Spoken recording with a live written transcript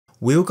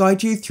we'll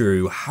guide you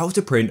through how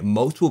to print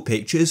multiple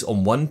pictures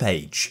on one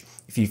page.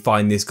 If you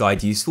find this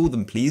guide useful,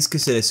 then please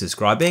consider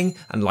subscribing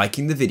and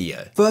liking the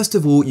video. First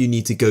of all, you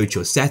need to go to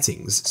your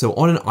settings. So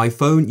on an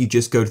iPhone, you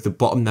just go to the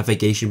bottom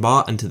navigation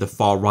bar and to the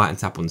far right and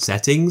tap on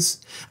settings.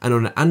 And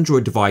on an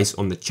Android device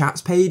on the chats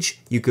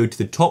page, you go to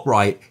the top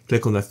right,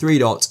 click on the three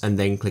dots and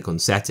then click on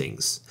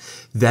settings.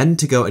 Then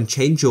to go and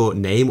change your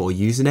name or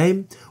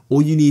username,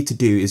 all you need to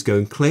do is go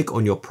and click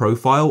on your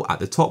profile at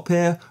the top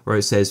here where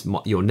it says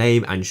your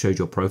name and shows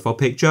your profile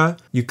picture.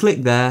 You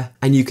click there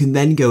and you can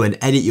then go and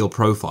edit your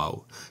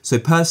profile. So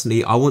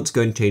personally, I want to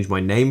go and change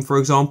my name, for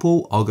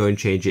example. I'll go and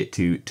change it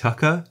to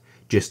Tucker,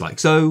 just like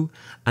so.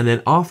 And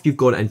then after you've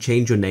gone and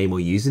changed your name or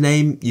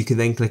username, you can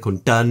then click on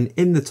done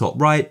in the top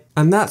right.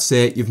 And that's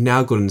it, you've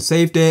now gone and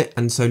saved it.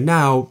 And so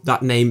now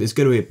that name is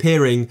going to be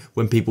appearing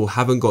when people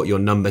haven't got your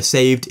number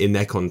saved in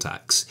their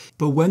contacts.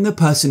 But when the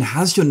person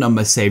has your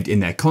number saved in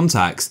their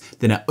contacts,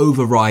 then it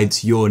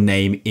overrides your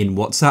name in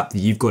WhatsApp that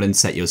you've got and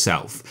set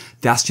yourself.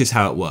 That's just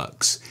how it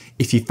works.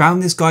 If you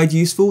found this guide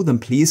useful, then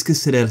please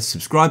consider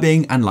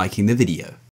subscribing and liking the video.